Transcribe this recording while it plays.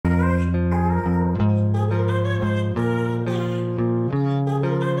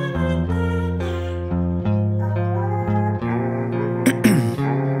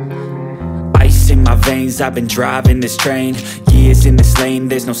veins, I've been driving this train. Years in this lane,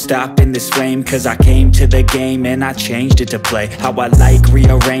 there's no stopping this flame. Cause I came to the game and I changed it to play how I like,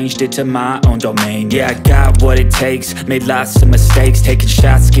 rearranged it to my own domain. Yeah, I got what it takes, made lots of mistakes, taking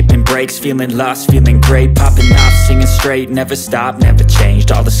shots, skipping breaks, feeling lost, feeling great, popping off, singing straight, never stopped, never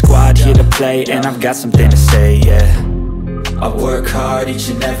changed. All the squad here to play and I've got something to say, yeah. I work hard each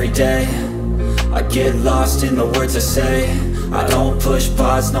and every day, I get lost in the words I say. I don't push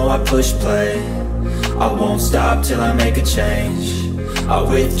pause, no I push play. I won't stop till I make a change. I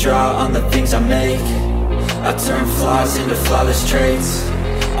withdraw on the things I make. I turn flaws into flawless traits.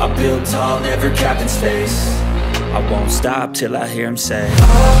 I build tall, never capped in space. I won't stop till I hear him say, oh,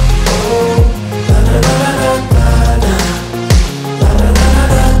 oh, la la la la la la, la la la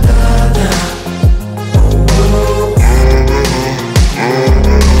la la la, oh, oh,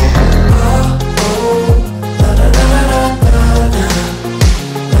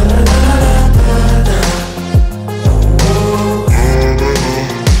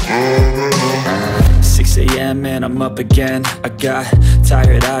 and I'm up again. I got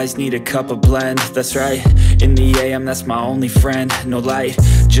tired eyes, need a cup of blend. That's right, in the AM, that's my only friend. No light,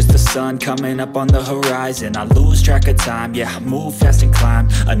 just the sun coming up on the horizon. I lose track of time, yeah, I move fast and climb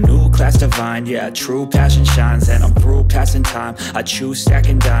a new class divine, yeah, true passion shines. And I'm through passing time, I choose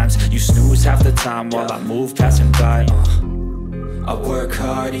stacking dimes. You snooze half the time while I move passing by. I work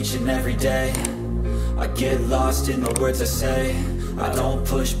hard each and every day, I get lost in the words I say. I don't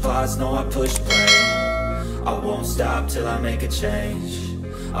push pause, no I push play. I won't stop till I make a change.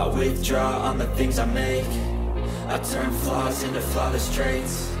 I withdraw on the things I make. I turn flaws into flawless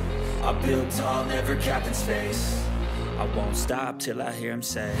traits. I build tall, never capped in space. I won't stop till I hear him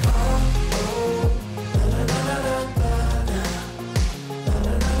say, oh, oh, la la la la la.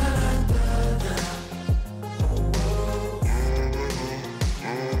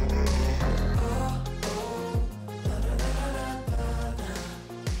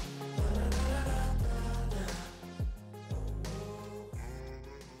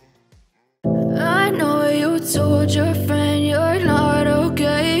 Told your friend you're not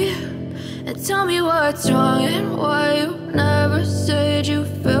okay, and tell me what's wrong and why you never said you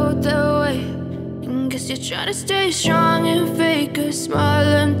felt that way. And guess you're trying to stay strong and fake a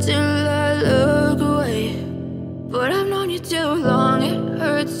smile until I look away. But I've known you too long, it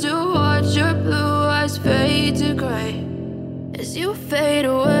hurts to watch your blue eyes fade to gray as you fade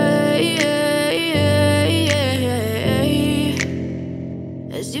away,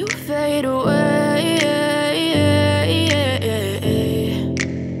 as you fade away.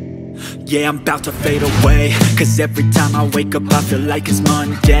 Yeah, I'm about to fade away, cause every time I wake up I feel like it's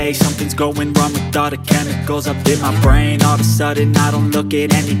Monday. Something's going wrong with all the chemicals up in my brain. All of a sudden I don't look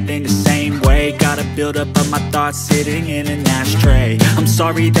at anything the same way. Gotta build up of my thoughts sitting in an ashtray. I'm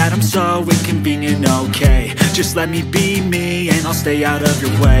sorry that I'm so inconvenient, okay. Just let me be me and I'll stay out of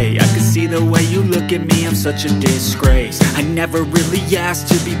your way. I can see the way you look at me, I'm such a disgrace. I never really asked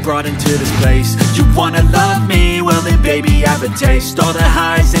to be brought into this place. You wanna love me? Well then baby have a taste. All the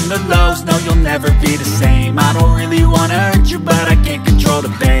highs and the lows, no you'll never be the same. I don't really wanna hurt you but I can't control the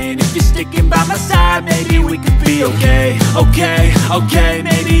pain. If you're sticking by my side maybe we could be okay. Okay, okay,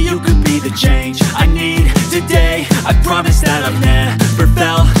 maybe you could be the change I need today. I promise that I've never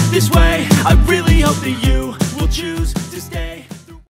felt this way. I really hope that you will choose